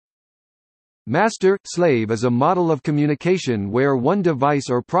Master-slave is a model of communication where one device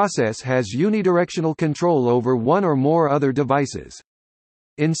or process has unidirectional control over one or more other devices.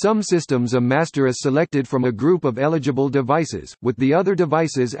 In some systems, a master is selected from a group of eligible devices, with the other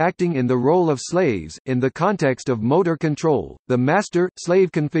devices acting in the role of slaves. In the context of motor control, the master-slave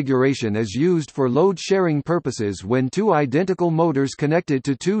configuration is used for load-sharing purposes when two identical motors connected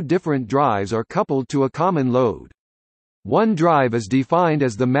to two different drives are coupled to a common load. One drive is defined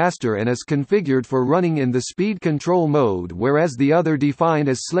as the master and is configured for running in the speed control mode, whereas the other, defined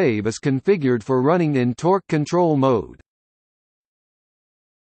as slave, is configured for running in torque control mode.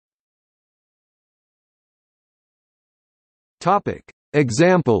 Topic: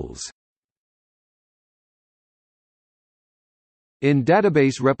 Examples. In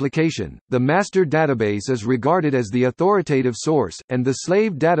database replication, the master database is regarded as the authoritative source, and the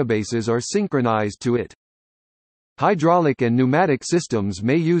slave databases are synchronized to it. Hydraulic and pneumatic systems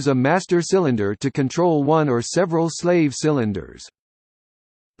may use a master cylinder to control one or several slave cylinders.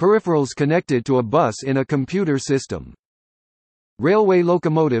 Peripherals connected to a bus in a computer system. Railway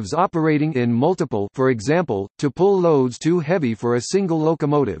locomotives operating in multiple, for example, to pull loads too heavy for a single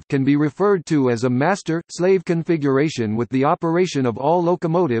locomotive, can be referred to as a master-slave configuration, with the operation of all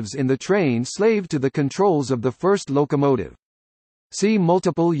locomotives in the train slave to the controls of the first locomotive. See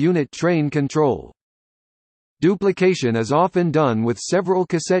multiple unit train control. Duplication is often done with several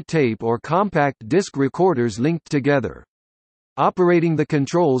cassette tape or compact disc recorders linked together. Operating the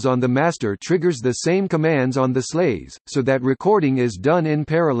controls on the master triggers the same commands on the slaves, so that recording is done in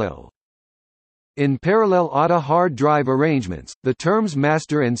parallel. In parallel ATA hard drive arrangements, the terms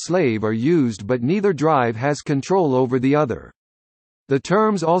master and slave are used, but neither drive has control over the other. The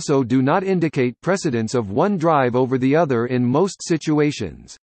terms also do not indicate precedence of one drive over the other in most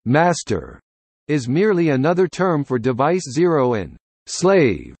situations. Master is merely another term for device 0 and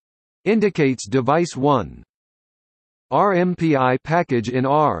slave indicates device 1. RMPI package in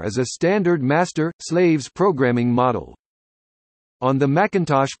R is a standard master-slaves programming model. On the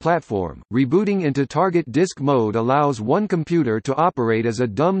Macintosh platform, rebooting into target disk mode allows one computer to operate as a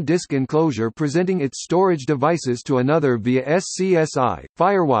dumb disk enclosure, presenting its storage devices to another via SCSI,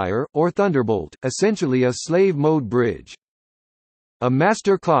 FireWire, or Thunderbolt, essentially a slave mode bridge. A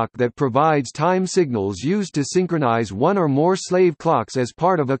master clock that provides time signals used to synchronize one or more slave clocks as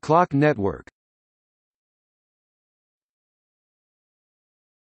part of a clock network.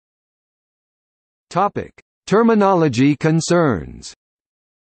 Topic: Terminology concerns.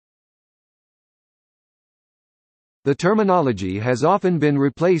 The terminology has often been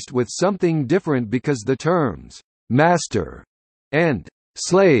replaced with something different because the terms master and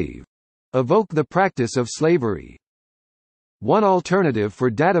slave evoke the practice of slavery. One alternative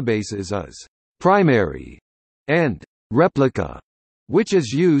for databases is primary and replica, which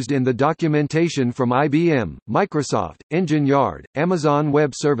is used in the documentation from IBM, Microsoft, Engine Yard, Amazon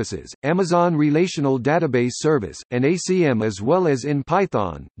Web Services, Amazon Relational Database Service, and ACM, as well as in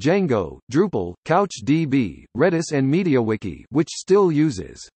Python, Django, Drupal, CouchDB, Redis and MediaWiki, which still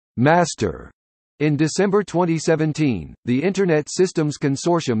uses master. In December 2017, the Internet Systems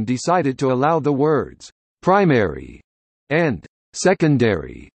Consortium decided to allow the words primary and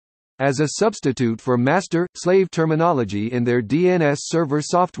secondary as a substitute for master-slave terminology in their DNS server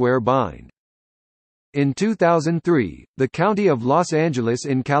software bind. In 2003, the County of Los Angeles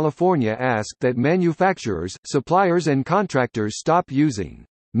in California asked that manufacturers, suppliers and contractors stop using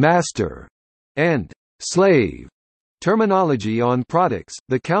master and slave terminology on products.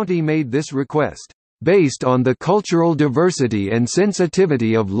 The county made this request based on the cultural diversity and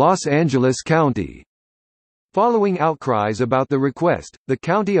sensitivity of Los Angeles County. Following outcries about the request, the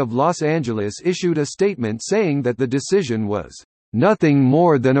County of Los Angeles issued a statement saying that the decision was nothing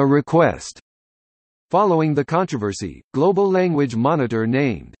more than a request. Following the controversy, Global Language Monitor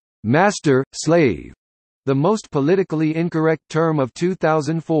named master-slave the most politically incorrect term of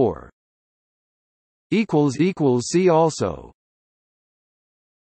 2004. See also